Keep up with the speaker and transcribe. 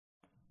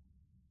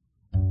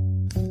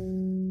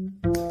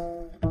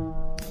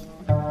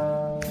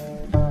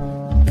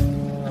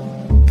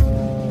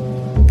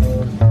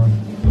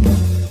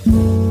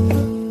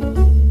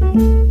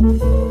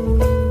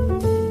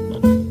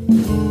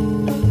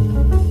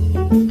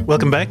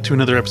Welcome back to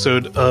another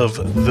episode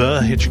of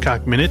The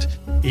Hitchcock Minute.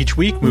 Each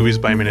week, Movies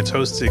by Minutes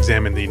hosts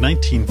examine the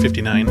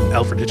 1959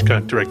 Alfred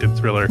Hitchcock-directed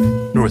thriller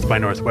North by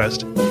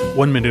Northwest.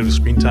 1 minute of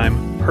screen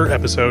time per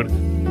episode.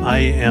 I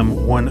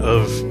am one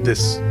of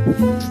this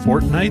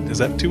fortnight, is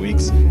that 2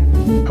 weeks?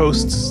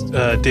 Hosts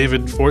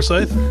David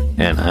Forsyth.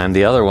 And I'm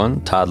the other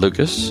one, Todd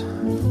Lucas.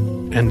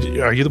 And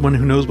are you the one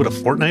who knows what a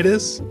fortnight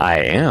is? I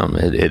am.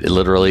 It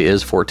literally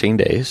is 14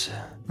 days.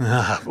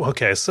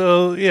 Okay,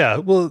 so yeah,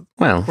 well,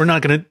 we're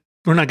not gonna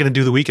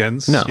do the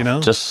weekends. No, you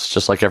know,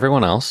 just like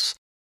everyone else.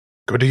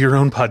 Go do your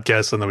own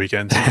podcast on the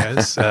weekends, you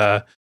guys.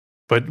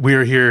 But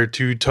we're here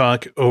to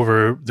talk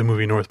over the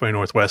movie North by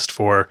Northwest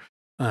for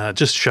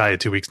just shy of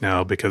 2 weeks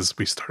now because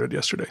we started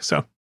yesterday.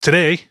 So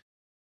today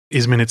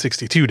is minute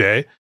 62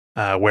 day,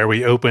 where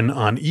we open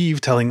on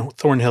Eve telling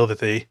Thornhill that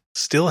they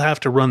still have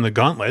to run the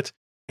gauntlet,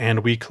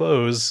 and we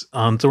close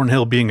on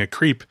Thornhill being a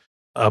creep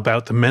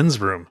about the men's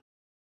room.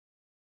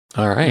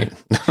 All right.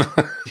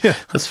 Yeah.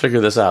 Let's figure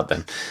this out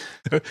then.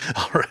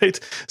 All right.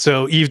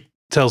 So Eve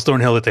tells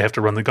Thornhill that they have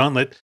to run the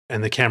gauntlet,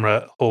 and the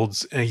camera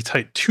holds a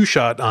tight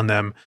 2-shot on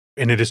them,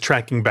 and it is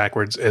tracking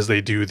backwards as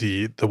they do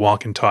the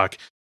walk and talk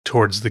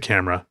towards the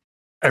camera.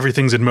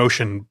 Everything's in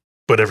motion,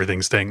 but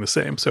everything's staying the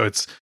same. So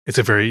it's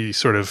a very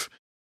sort of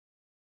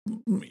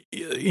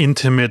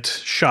intimate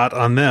shot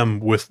on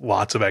them with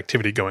lots of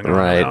activity going on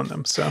around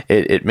them. So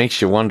it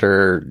makes you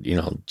wonder,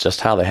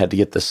 just how they had to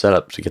get this set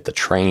up to get the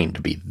train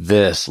to be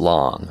this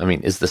long. I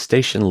mean, is the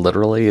station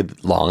literally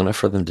long enough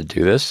for them to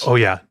do this? Oh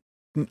yeah.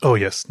 Oh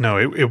yes. No,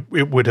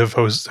 it would have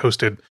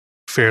hosted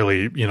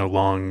fairly,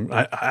 long.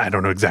 I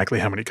don't know exactly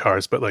how many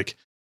cars, but like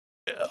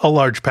a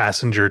large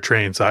passenger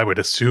train. So I would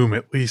assume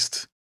at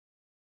least,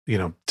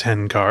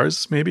 10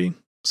 cars maybe.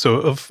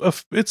 So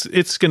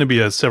it's going to be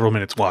a several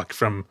minutes walk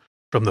from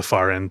the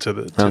far end to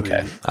the.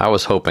 Okay, I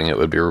was hoping it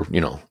would be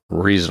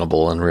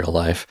reasonable in real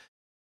life,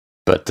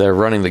 but they're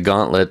running the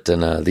gauntlet,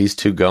 and these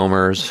two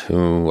Gomers,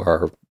 who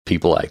are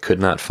people I could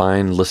not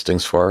find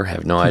listings for,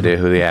 have no idea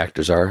who the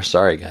actors are.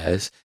 Sorry,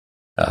 guys.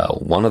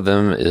 One of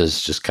them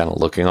is just kind of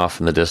looking off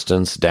in the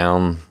distance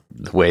down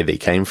the way they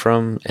came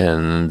from,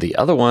 and the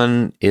other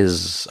one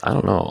is, I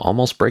don't know,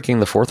 almost breaking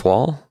the fourth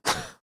wall.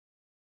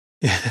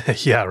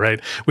 Yeah, right.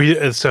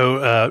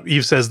 So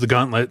Eve says the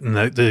gauntlet, and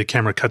the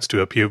camera cuts to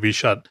a POV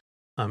shot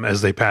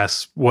as they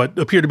pass what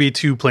appear to be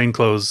two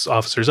plainclothes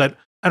officers. I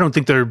don't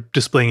think they're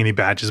displaying any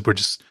badges. We're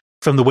just,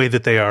 from the way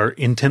that they are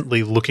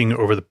intently looking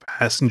over the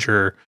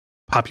passenger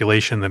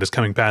population that is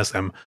coming past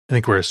them, I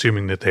think we're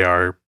assuming that they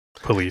are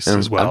police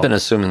as well. I've been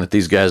assuming that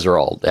these guys are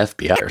all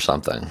FBI or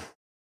something.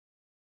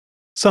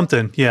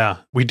 Something, yeah.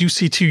 We do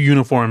see two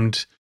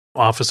uniformed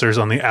officers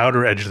on the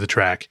outer edge of the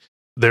track.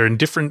 They're in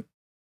different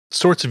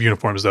sorts of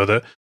uniforms, though.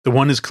 The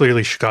one is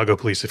clearly Chicago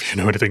police, if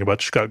you know anything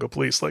about Chicago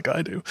police, like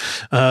I do.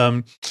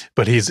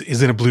 But he's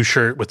in a blue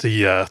shirt with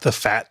the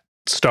fat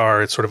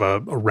star. It's sort of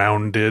a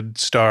rounded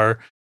star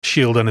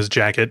shield on his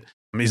jacket.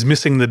 He's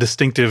missing the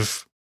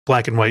distinctive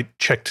black and white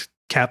checked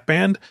cap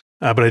band.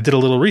 But I did a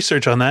little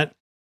research on that.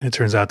 And it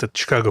turns out that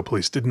Chicago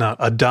police did not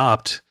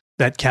adopt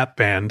that cap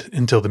band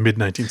until the mid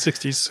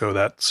 1960s. So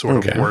that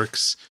sort of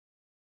works.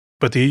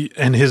 But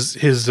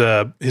his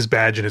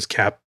badge and his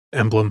cap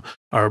emblem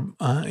are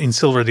in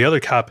silver. The other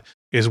cop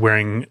is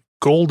wearing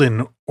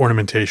golden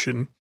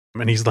ornamentation,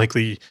 and he's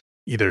likely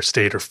either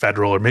state or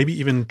federal or maybe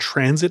even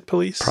transit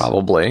police.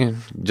 Probably,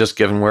 just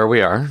given where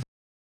we are.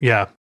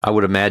 Yeah. I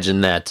would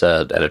imagine that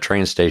at a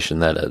train station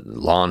that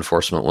law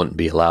enforcement wouldn't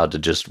be allowed to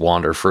just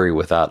wander free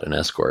without an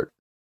escort.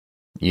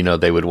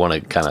 They would want to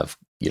kind of,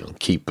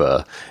 keep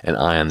an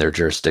eye on their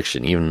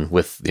jurisdiction, even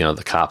with,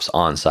 the cops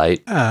on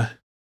site.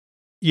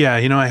 Yeah,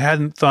 I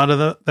hadn't thought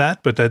of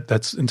that, but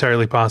that's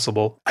entirely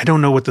possible. I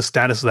don't know what the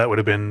status of that would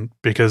have been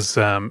because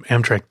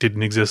Amtrak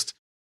didn't exist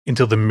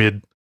until the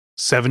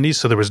mid-'70s,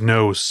 so there was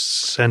no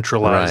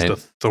centralized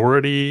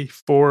authority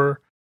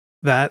for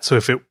that. So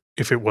if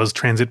it was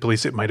transit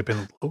police, it might have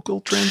been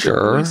local transit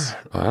police.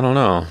 I don't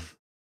know.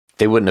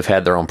 They wouldn't have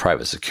had their own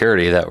private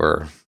security that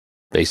were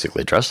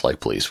basically dressed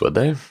like police, would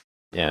they?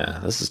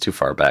 Yeah, this is too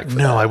far back for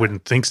that. I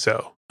wouldn't think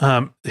so.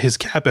 His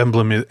cap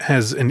emblem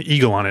has an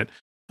eagle on it.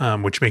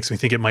 Which makes me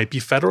think it might be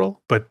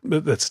federal, but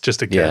that's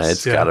just a guess. Yeah,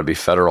 it's got to be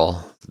federal.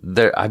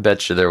 I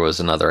bet you there was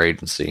another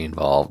agency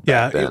involved.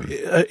 Yeah,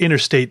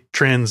 interstate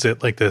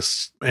transit like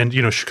this, and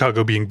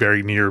Chicago being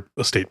very near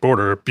a state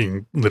border,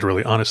 being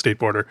literally on a state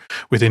border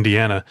with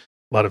Indiana,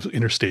 a lot of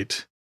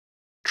interstate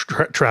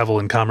travel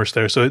and commerce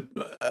there. So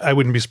I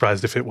wouldn't be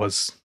surprised if it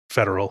was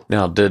federal.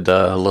 Now, did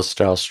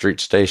LaSalle Street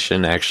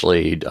Station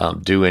actually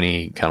do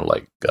any kind of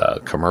like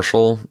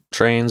commercial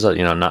trains?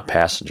 Not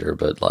passenger,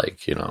 but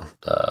like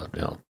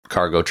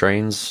cargo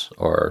trains,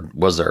 or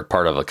was there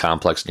part of a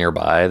complex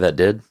nearby that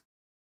did?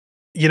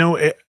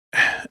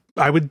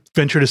 I would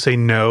venture to say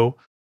no,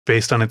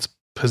 based on its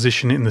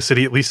position in the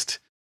city. At least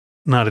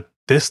not at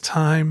this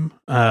time.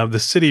 The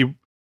city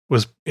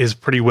is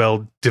pretty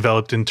well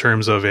developed in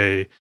terms of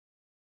a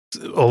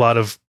lot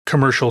of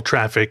commercial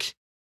traffic,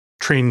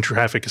 train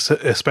traffic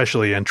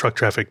especially, and truck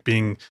traffic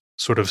being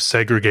sort of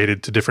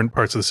segregated to different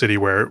parts of the city,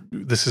 where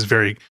this is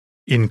very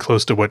in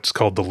close to what's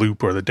called the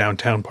Loop, or the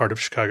downtown part of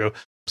Chicago.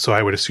 So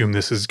I would assume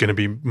this is going to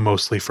be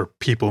mostly for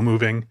people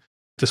moving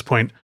at this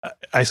point.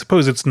 I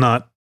suppose it's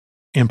not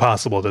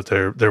impossible that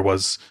there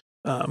was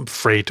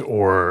freight,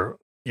 or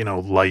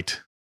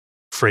light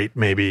freight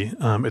maybe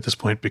at this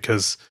point,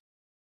 because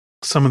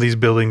some of these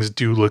buildings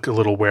do look a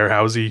little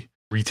warehousey,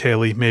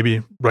 retail-y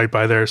maybe right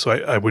by there. So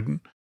I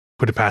wouldn't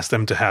put it past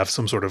them to have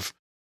some sort of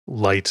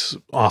light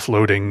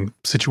offloading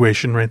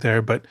situation right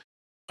there. But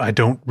I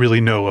don't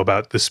really know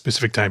about this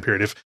specific time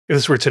period. If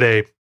this were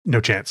today, no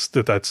chance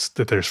that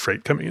there's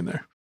freight coming in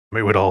there.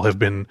 It would all have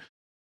been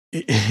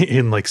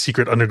in like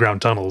secret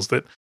underground tunnels.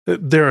 That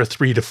there are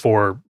 3 to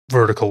 4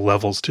 vertical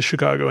levels to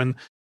Chicago, and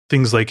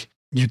things like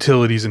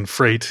utilities and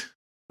freight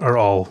are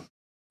all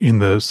in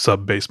the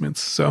sub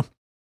basements. So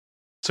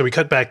we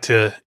cut back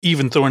to Eve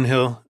and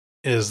Thornhill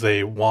as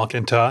they walk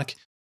and talk.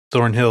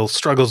 Thornhill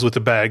struggles with the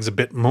bags a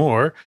bit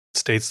more,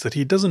 states that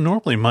he doesn't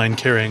normally mind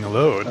carrying a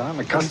load. I'm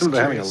accustomed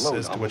to having a load.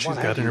 As to what she's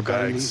got in her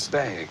bags.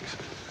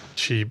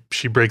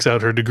 She breaks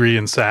out her degree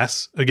in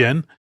sass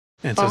again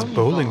and says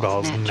bowling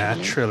balls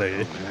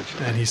naturally.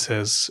 And he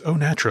says, "Oh,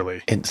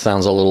 naturally." It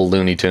sounds a little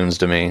Looney Tunes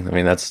to me. I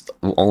mean, that's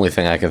the only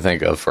thing I can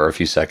think of for a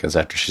few seconds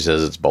after she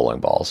says it's bowling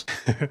balls.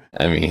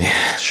 I mean,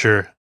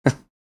 sure.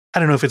 I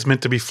don't know if it's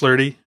meant to be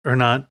flirty or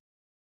not.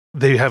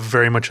 They have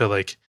very much a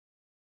like,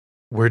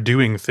 we're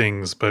doing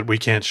things, but we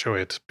can't show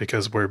it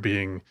because we're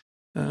being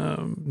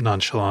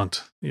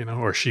nonchalant,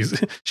 or she's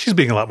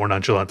being a lot more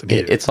nonchalant than he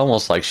is. It's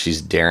almost like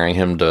she's daring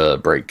him to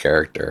break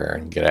character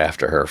and get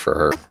after her for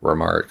her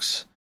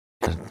remarks.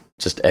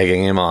 Just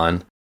egging him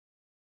on.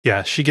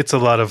 Yeah, she gets a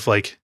lot of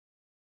like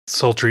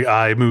sultry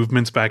eye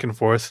movements back and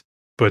forth,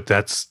 but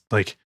that's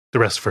like the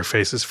rest of her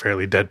face is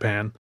fairly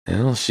deadpan.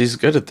 Well, she's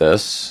good at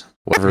this.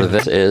 Whatever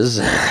this is.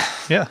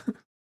 Yeah.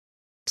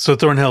 So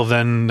Thornhill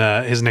then,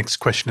 his next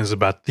question is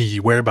about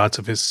the whereabouts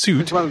of his suit.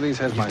 Which one of these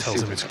has He my tells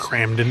suit him it's in it?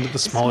 crammed into the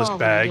smallest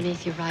bag,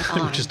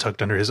 which is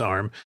tucked under his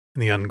arm.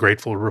 And the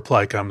ungrateful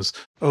reply comes,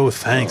 "Oh,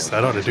 thanks.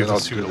 That ought to do the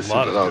suit a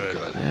lot of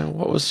good." Yeah,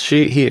 what was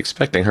he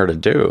expecting her to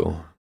do?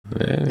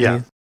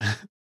 Yeah.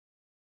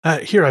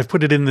 Here, I've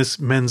put it in this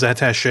men's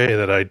attaché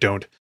that I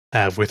don't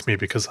have with me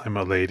because I'm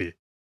a lady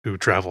who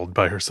traveled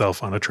by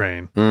herself on a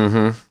train.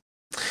 Mm-hmm.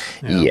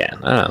 Yeah,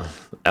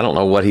 I don't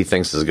know what he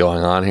thinks is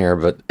going on here,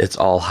 but it's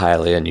all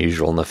highly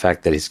unusual. And the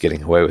fact that he's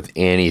getting away with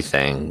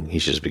anything, he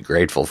should just be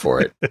grateful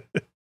for it.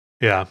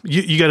 Yeah,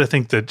 you got to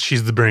think that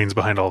she's the brains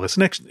behind all this.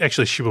 And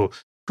actually, she will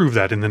prove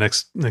that in the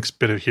next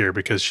bit of here,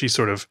 because she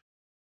sort of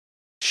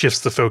shifts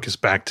the focus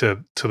back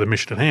to the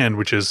mission at hand,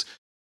 which is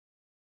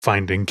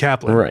finding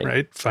Kaplan,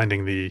 right?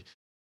 Finding the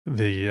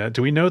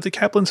do we know that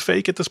Kaplan's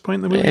fake at this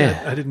point in the movie?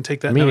 Yeah. I didn't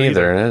take that. Me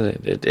neither.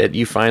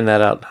 You find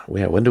that out.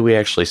 When do we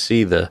actually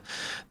see the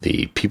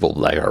people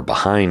that are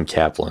behind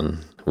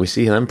Kaplan? We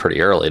see them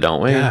pretty early,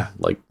 don't we? Yeah.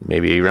 Like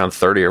maybe around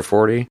 30 or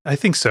 40. I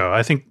think so.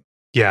 I think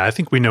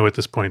we know at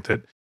this point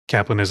that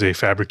Kaplan is a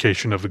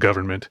fabrication of the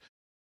government.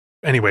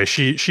 Anyway,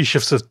 she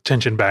shifts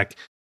attention back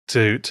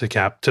to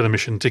the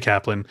mission to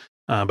Kaplan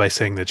by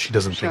saying that she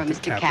doesn't think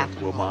that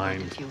Kaplan will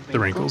mind the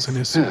wrinkles in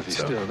his suit. Yeah, if he's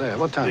still there.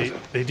 What time is it?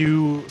 They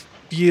do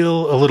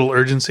feel a little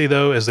urgency,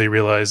 though, as they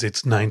realize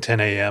it's 9:10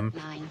 a.m.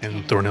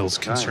 and Thornhill's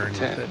concerned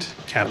that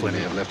Kaplan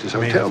may have left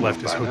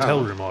his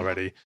hotel room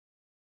already.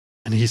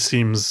 And he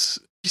seems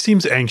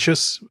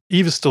anxious.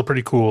 Eve is still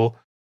pretty cool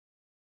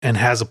and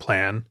has a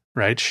plan,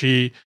 right?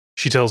 She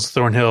tells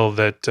Thornhill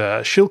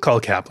that she'll call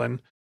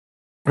Kaplan.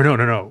 Or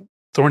no.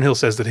 Thornhill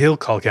says that he'll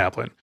call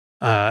Kaplan.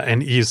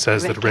 And Eve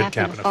says that a red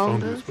cap in a phone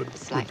booth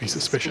would be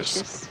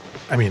suspicious.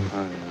 I mean,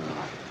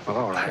 Well,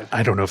 all right.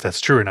 I don't know if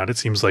that's true or not. It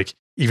seems like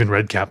even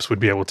red caps would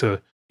be able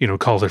to,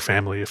 call their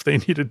family if they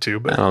needed to.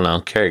 But I don't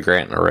know. Cary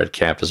Grant in a red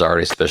cap is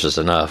already suspicious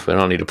enough. We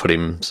don't need to put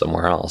him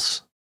somewhere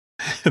else.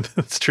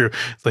 That's true.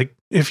 Like,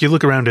 if you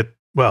look around at,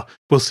 well,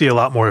 we'll see a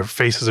lot more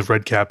faces of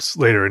red caps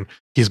later, and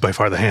he's by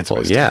far the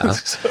handsomest. Well, yeah.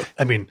 So,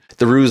 I mean,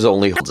 the ruse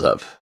only holds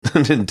up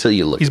until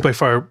you look. He's by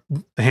far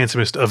the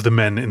handsomest of the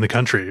men in the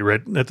country,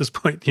 right? At this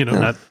point,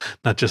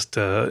 not just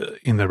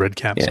in the red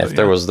caps. Yeah, if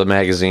there was the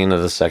magazine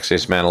of the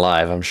sexiest man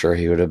alive, I'm sure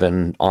he would have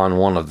been on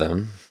one of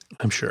them.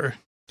 I'm sure.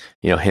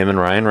 Him and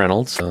Ryan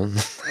Reynolds. So.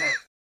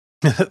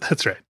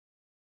 That's right.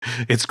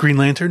 It's Green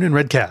Lantern and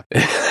red cap.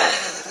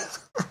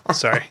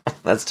 Sorry.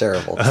 That's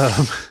terrible.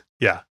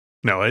 Yeah.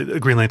 No,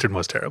 Green Lantern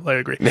was terrible. I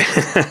agree.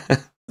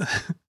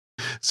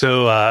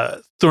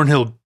 So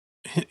Thornhill,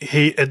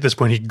 at this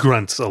point, he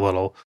grunts a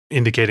little,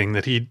 indicating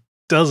that he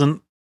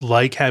doesn't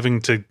like having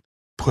to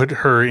put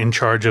her in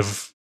charge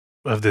of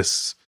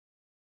this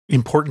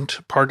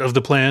important part of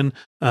the plan,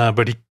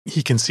 but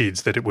he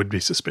concedes that it would be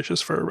suspicious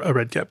for a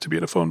red cap to be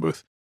in a phone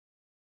booth.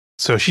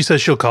 So she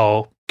says she'll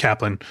call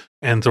Kaplan,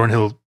 and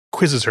Thornhill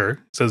quizzes her,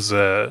 says,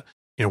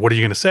 what are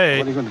you going to say?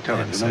 What are you going to tell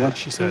her?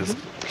 She says,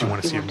 "Do you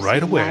want to see him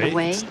right away?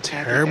 It's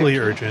terribly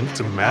urgent. It's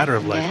a matter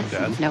of life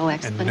and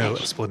death, and no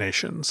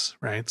explanations."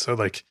 Right? So,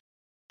 like,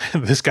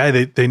 this guy,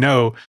 they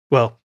know.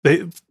 Well,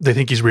 they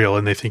think he's real,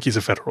 and they think he's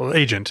a federal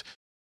agent.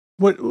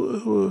 what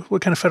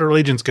kind of federal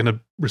agent's going to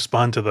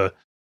respond to the,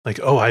 like,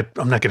 oh, I'm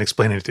not going to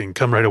explain anything.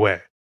 Come right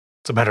away.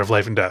 It's a matter of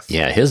life and death.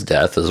 Yeah, his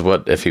death is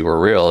what, if he were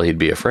real, he'd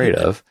be afraid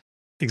of.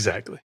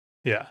 Exactly.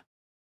 Yeah.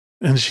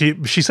 And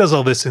she says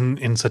all this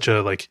in such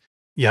a, like,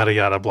 yada,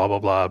 yada, blah, blah,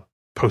 blah,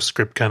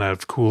 postscript kind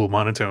of cool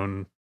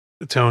monotone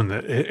tone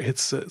that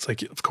it's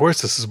like, of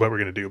course, this is what we're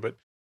going to do. But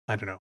I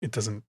don't know.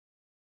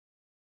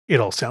 It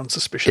all sounds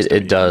suspicious.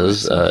 It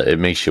does. It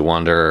makes you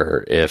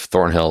wonder if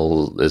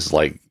Thornhill is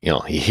like,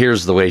 he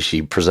hears the way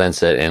she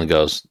presents it and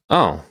goes,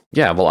 oh,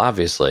 yeah, well,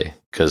 obviously,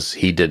 because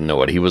he didn't know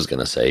what he was going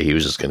to say. He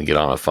was just going to get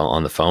on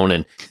the phone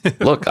and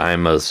look,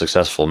 I'm a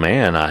successful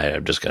man.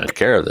 I'm just going to take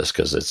care of this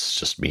because it's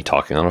just me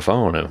talking on a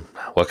phone. And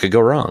what could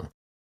go wrong?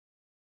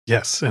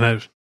 Yes. And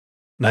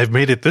I've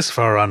made it this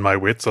far on my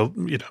wits,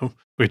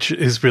 which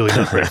is really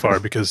not very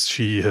far because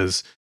she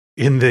has,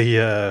 in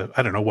the,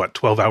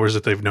 12 hours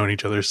that they've known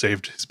each other,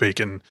 saved his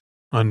bacon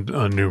on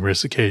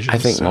numerous occasions. I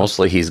think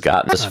mostly he's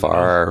gotten this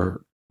far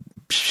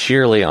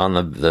sheerly on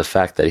the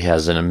fact that he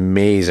has an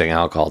amazing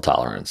alcohol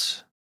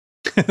tolerance.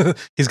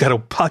 He's got a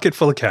pocket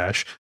full of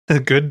cash, a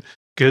good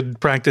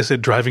practice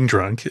at driving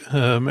drunk,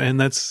 and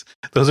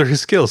those are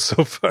his skills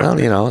so far.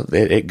 Well,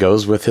 it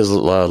goes with his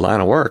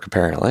line of work,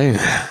 apparently.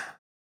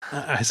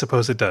 I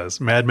suppose it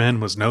does. Madman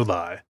was no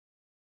lie.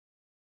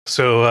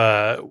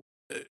 So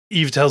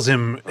Eve tells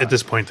him at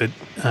this point that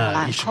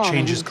he should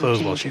change his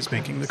clothes while she's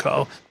making the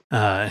call.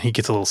 He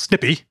gets a little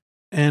snippy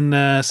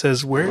and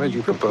says, where do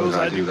you propose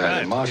I do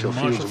that? In Marshall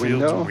Field's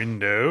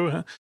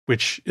window,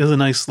 which is a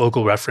nice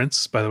local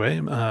reference, by the way.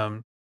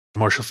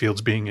 Marshall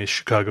Field's being a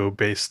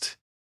Chicago-based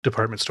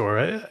department store.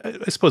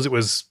 I suppose it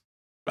was,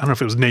 I don't know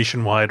if it was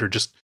nationwide or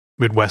just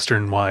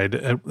Midwestern-wide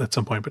at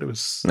some point, but it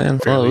was...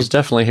 it was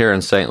definitely here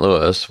in St.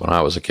 Louis when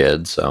I was a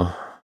kid, so...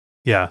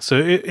 Yeah, so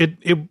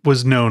it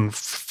was known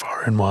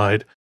far and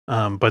wide,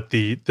 but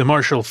the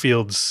Marshall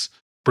Fields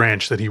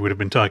branch that he would have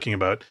been talking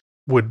about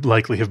would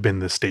likely have been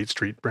the State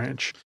Street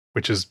branch,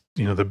 which is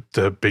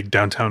the big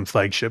downtown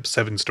flagship,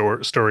 7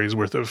 stories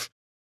worth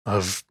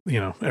of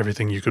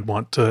everything you could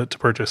want to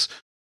purchase.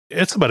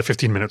 It's about a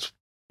 15 minutes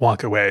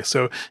walk away,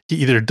 so he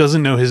either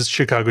doesn't know his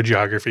Chicago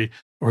geography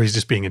or he's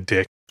just being a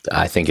dick.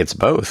 I think it's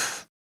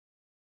both.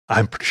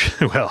 I'm pretty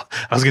sure. Well,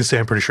 I was going to say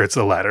I'm pretty sure it's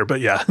the latter, but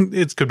yeah,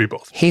 it could be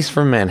both. He's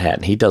from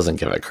Manhattan. He doesn't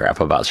give a crap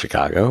about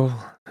Chicago.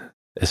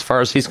 As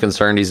far as he's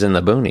concerned, he's in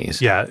the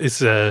boonies. Yeah, it's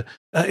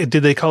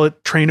did they call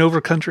it train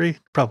over country?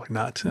 Probably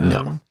not.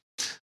 No.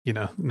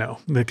 No,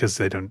 because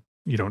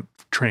you don't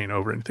train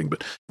over anything.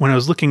 But when I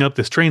was looking up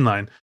this train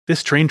line,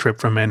 this train trip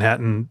from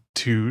Manhattan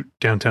to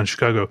downtown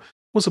Chicago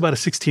was about a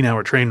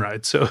 16-hour train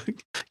ride. So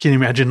can you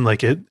imagine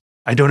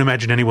I don't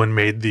imagine anyone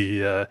made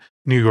the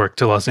New York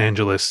to Los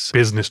Angeles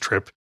business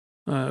trip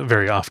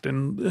very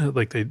often,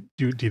 like they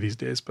do these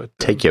days. But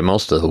take you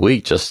most of the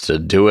week just to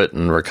do it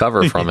and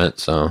recover from it.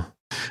 So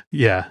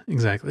yeah,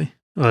 exactly.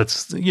 Well,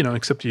 that's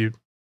except you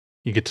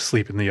get to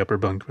sleep in the upper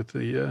bunk with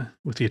the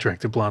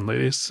attractive blonde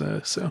ladies.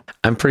 So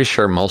I'm pretty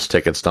sure most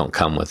tickets don't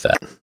come with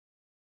that.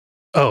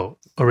 Oh,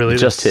 really?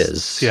 Just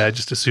his. Yeah, I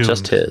just assumed.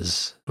 Just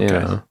his.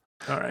 Okay.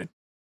 All right.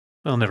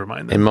 Well, never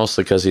mind then. And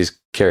mostly because he's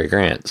Cary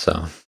Grant,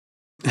 so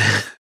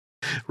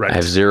right. I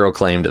have zero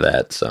claim to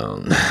that.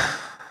 So.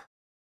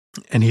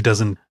 And he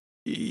doesn't.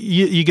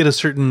 You get a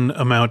certain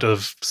amount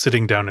of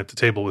sitting down at the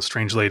table with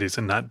strange ladies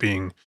and not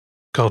being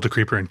called a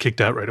creeper and kicked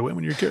out right away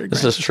when you're Cary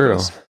Grant. This is true.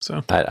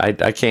 So I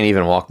can't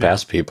even walk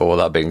past people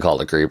without being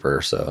called a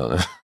creeper. So.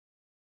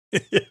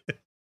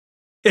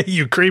 Hey,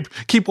 you creep!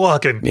 Keep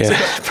walking. Yeah,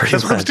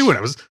 that's what I was doing.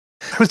 I was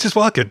just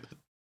walking.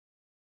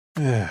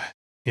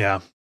 Yeah.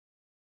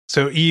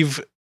 So Eve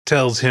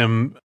tells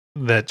him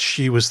that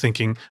she was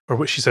thinking, or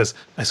what she says,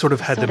 I sort of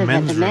had the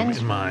men's room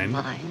in mind.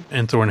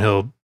 And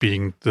Thornhill,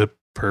 being the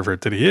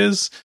pervert that he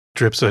is,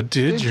 drips a,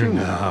 did you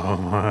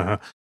know?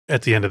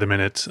 At the end of the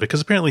minute,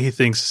 because apparently he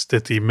thinks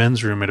that the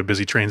men's room at a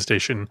busy train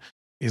station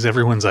is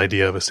everyone's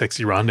idea of a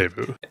sexy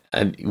rendezvous.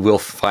 And we'll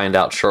find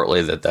out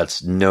shortly that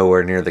that's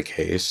nowhere near the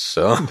case.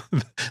 So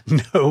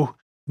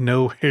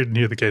nowhere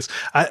near the case.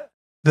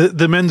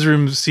 The men's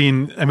room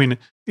scene, I mean,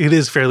 it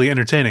is fairly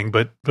entertaining,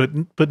 but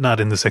not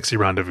in the sexy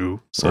rendezvous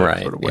sort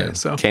of way. Yeah.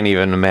 So can't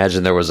even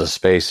imagine there was a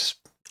space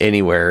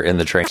anywhere in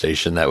the train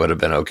station that would have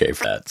been okay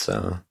for that.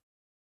 So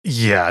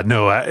yeah,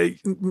 no,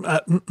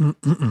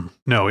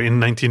 no. In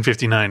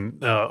 1959,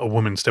 a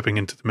woman stepping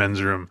into the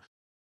men's room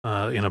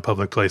in a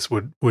public place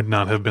would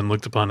not have been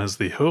looked upon as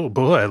the, oh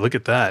boy, look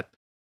at that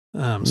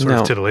sort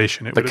of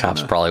titillation. The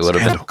cops probably would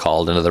have been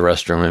called into the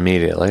restroom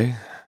immediately.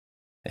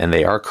 And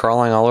they are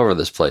crawling all over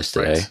this place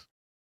today.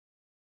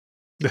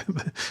 Right.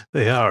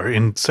 They are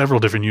in several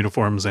different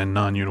uniforms and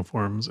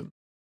non-uniforms and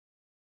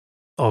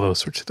all those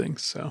sorts of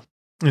things. So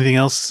anything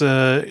else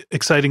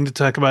exciting to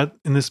talk about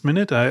in this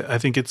minute? I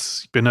think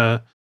it's been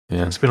a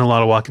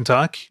lot of walk and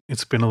talk.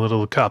 It's been a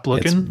little cop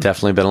looking. It's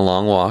definitely been a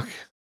long walk.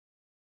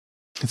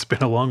 It's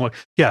been a long walk.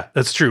 Yeah,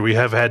 that's true. We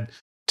have had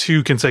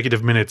 2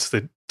 consecutive minutes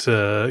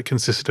that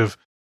consisted of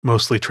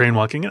mostly train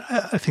walking. And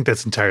I think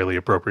that's entirely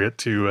appropriate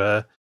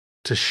to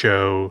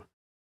show.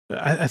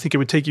 I think it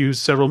would take you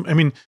several. I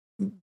mean,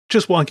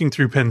 just walking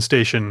through Penn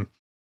Station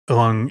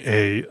along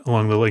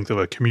the length of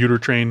a commuter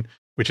train,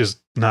 which is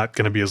not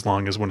going to be as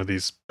long as one of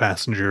these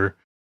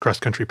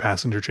cross-country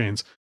passenger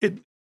trains.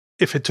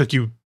 If it took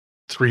you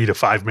 3 to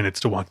 5 minutes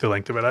to walk the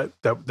length of it,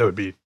 that would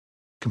be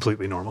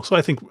completely normal. So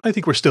I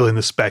think we're still in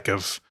the spec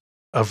of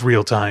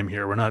real time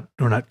here. We're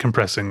not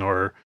compressing,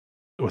 or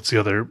what's the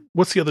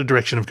other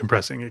direction of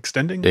compressing?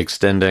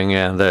 Extending,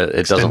 yeah.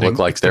 It doesn't look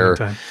like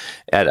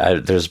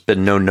there's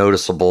been no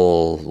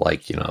noticeable,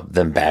 like,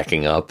 them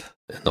backing up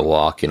in the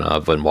walk.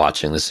 I've been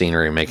watching the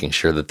scenery, making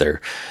sure that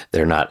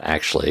they're not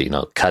actually,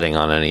 cutting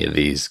on any of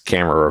these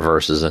camera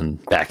reverses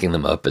and backing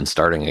them up and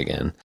starting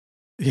again.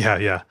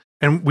 Yeah.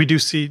 And we do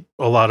see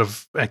a lot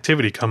of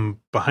activity come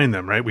behind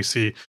them, right? We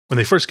see when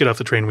they first get off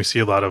the train, we see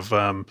a lot of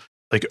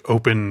like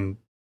open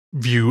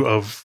view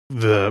of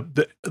the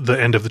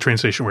end of the train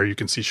station where you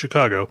can see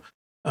Chicago,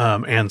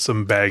 and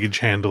some baggage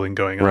handling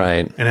going on.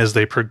 Right. And as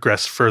they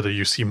progress further,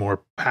 you see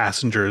more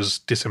passengers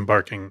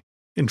disembarking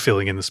and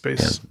filling in the space.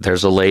 Yeah,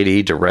 there's a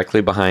lady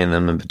directly behind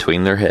them and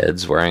between their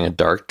heads wearing a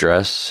dark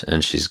dress,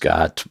 and she's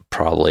got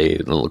probably,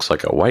 it looks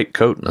like a white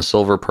coat and a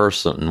silver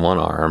purse in one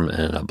arm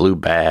and a blue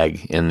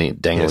bag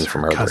dangling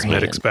from her other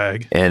cosmetics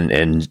hand.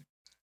 bag.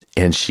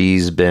 And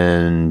she's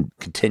been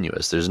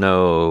continuous. There's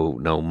no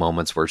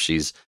moments where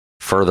she's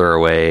further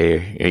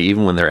away.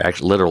 Even when they're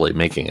actually literally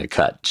making a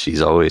cut,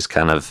 she's always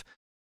kind of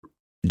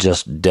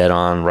just dead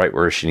on right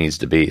where she needs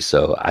to be.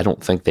 So I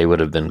don't think they would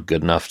have been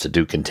good enough to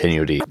do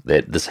continuity.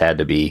 That this had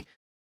to be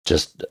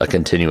just a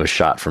continuous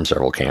shot from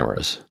several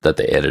cameras that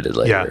they edited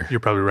later. Yeah,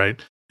 you're probably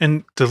right.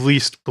 And the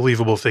least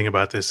believable thing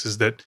about this is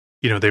that,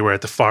 they were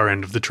at the far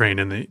end of the train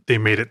and they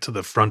made it to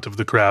the front of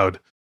the crowd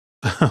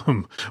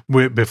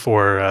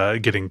before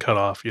getting cut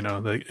off.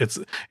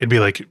 It'd be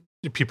like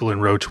people in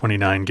row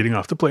 29 getting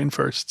off the plane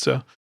first.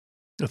 So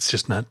that's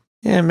just not.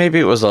 Yeah, maybe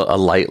it was a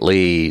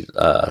lightly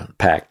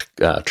packed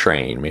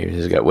train. Maybe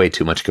it's got way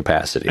too much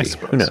capacity. I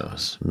suppose. Who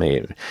knows?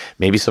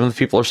 Maybe some of the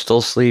people are still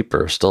asleep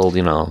or still,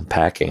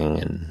 packing.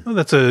 And well,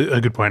 that's a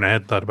good point. I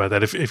hadn't thought about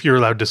that. If you're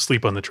allowed to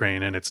sleep on the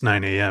train and it's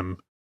 9 a.m.,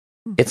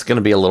 it's going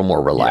to be a little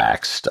more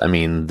relaxed. Yeah. I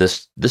mean,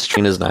 this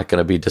train is not going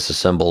to be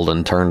disassembled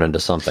and turned into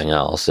something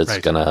else. It's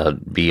going to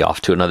be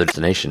off to another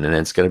destination, and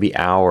it's going to be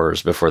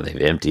hours before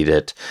they've emptied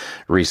it,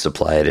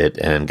 resupplied it,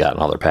 and gotten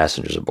all their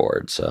passengers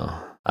aboard. So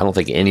I don't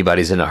think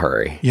anybody's in a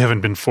hurry. You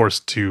haven't been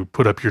forced to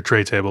put up your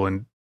tray table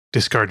and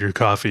discard your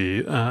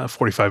coffee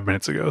 45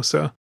 minutes ago.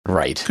 So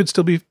right, could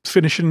still be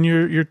finishing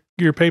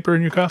your paper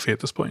and your coffee at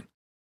this point.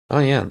 Oh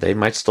yeah, they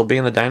might still be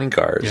in the dining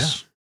cars.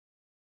 Yeah.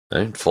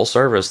 Full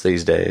service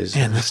these days.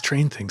 Man, this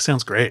train thing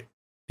sounds great.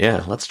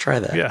 Yeah, let's try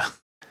that.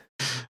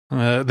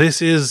 Yeah.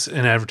 This is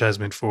an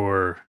advertisement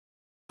for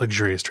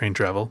luxurious train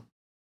travel.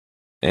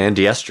 And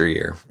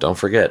yesteryear, don't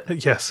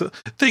forget. Yes,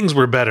 things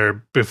were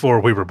better before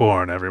we were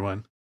born,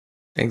 everyone.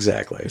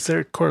 Exactly. Is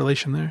there a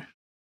correlation there?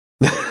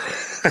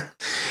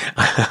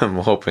 I'm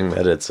hoping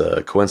that it's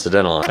a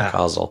coincidental, not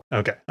causal.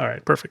 Okay, all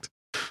right, perfect.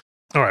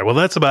 All right, well,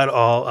 that's about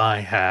all I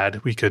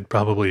had. We could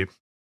probably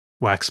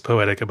wax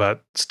poetic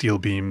about steel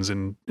beams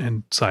and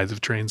sides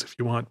of trains if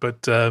you want,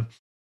 but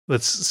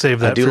let's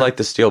save that. I do like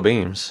the steel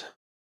beams.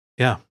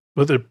 Yeah,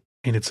 well, they're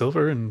painted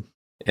silver and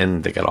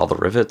they got all the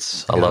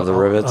rivets. I love the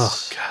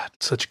rivets. Oh God,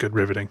 such good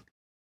riveting.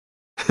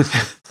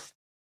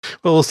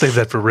 Well, we'll save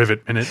that for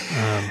Rivet Minute.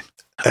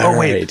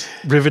 Wait,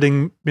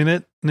 Riveting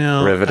Minute?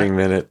 No, Riveting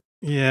Minute.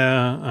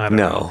 Yeah, I don't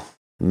know.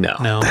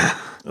 No.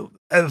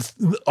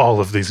 All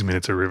of these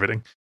minutes are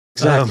riveting.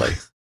 Exactly.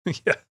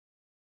 Yeah.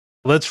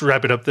 Let's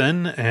wrap it up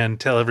then and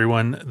tell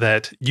everyone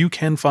that you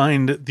can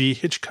find the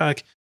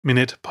Hitchcock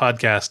Minute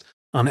podcast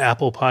on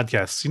Apple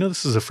Podcasts.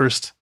 This is the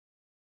first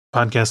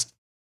podcast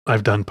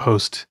I've done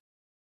post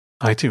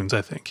iTunes,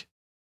 I think.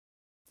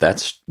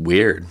 That's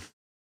weird.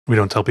 We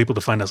don't tell people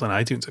to find us on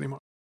iTunes anymore.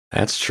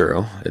 That's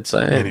true.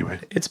 Anyway.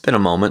 It's been a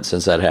moment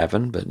since that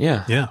happened, but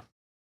yeah. Yeah.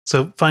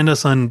 So find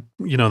us on,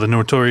 the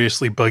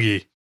notoriously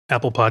buggy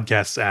Apple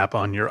Podcasts app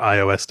on your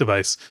iOS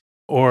device,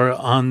 or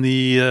on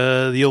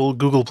the old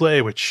Google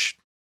Play, which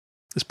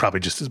is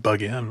probably just as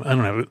buggy. I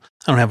don't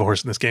have a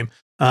horse in this game.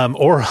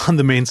 Or on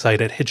the main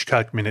site at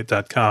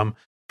hitchcockminute.com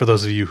for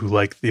those of you who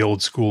like the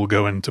old school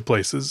going to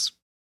places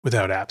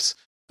without apps.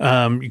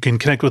 You can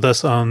connect with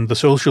us on the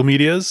social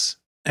medias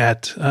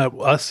at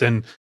us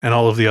and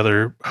all of the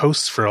other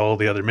hosts for all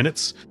the other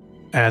minutes,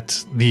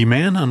 at The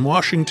Man on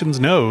Washington's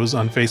Nose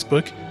on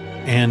Facebook,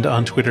 and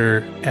on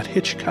Twitter at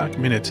Hitchcock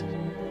Minute.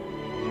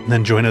 And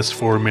then join us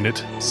for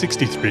minute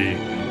 63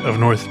 of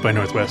North by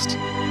Northwest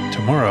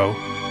tomorrow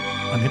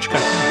on Hitchcock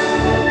Minute.